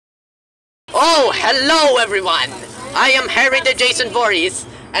Oh, hello everyone! I am Harry the Jason Voorhees,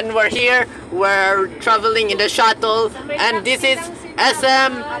 and we're traveling in the shuttle, and this is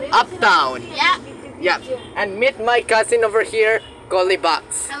SM Uptown. Yeah. Yeah, and meet my cousin over here, Collie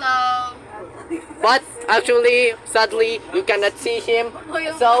Box. Hello. But actually, sadly, you cannot see him,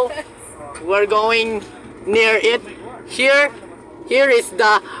 so we're going near it. Here is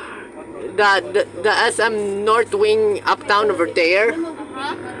the SM North Wing Uptown over there.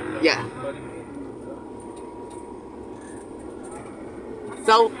 Yeah.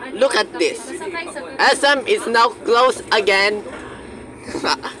 So look at this. SM is now closed again.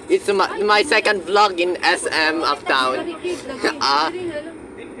 It's my second vlog in SM Uptown.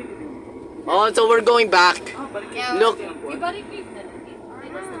 Oh, so we're going back. Look.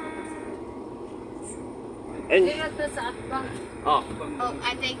 And oh,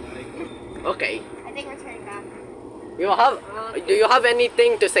 I think. Okay. I think we're turning back. Do you have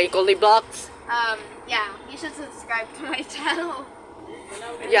anything to say, Collie Blocks? Yeah. You should subscribe to my channel.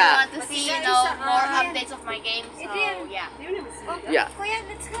 Yeah. If you want to see, more updates of my games. So yeah. Yeah.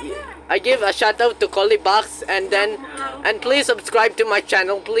 I give a shout out to Collie Box, and please subscribe to my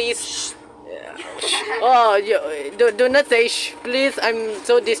channel, please. Oh, do not say shh, please. I'm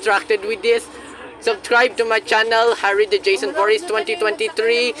so distracted with this. Subscribe to my channel, Harry the Jason Voorhees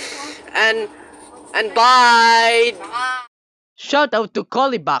 2023, and bye. Shout out to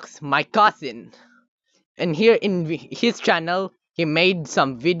Collie Box, my cousin. And here in his channel, he made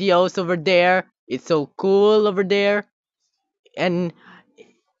some videos over there. It's so cool over there. And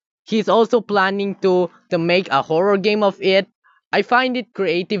he's also planning to make a horror game of it. I find it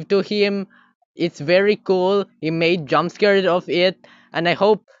creative to him. It's very cool. He made jump scares of it, and I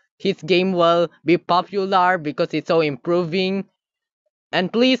hope his game will be popular because it's so improving.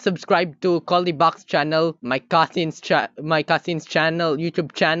 And please subscribe to Collie Box channel, my cousin's channel,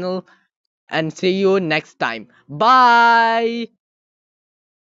 YouTube channel, and see you next time. Bye.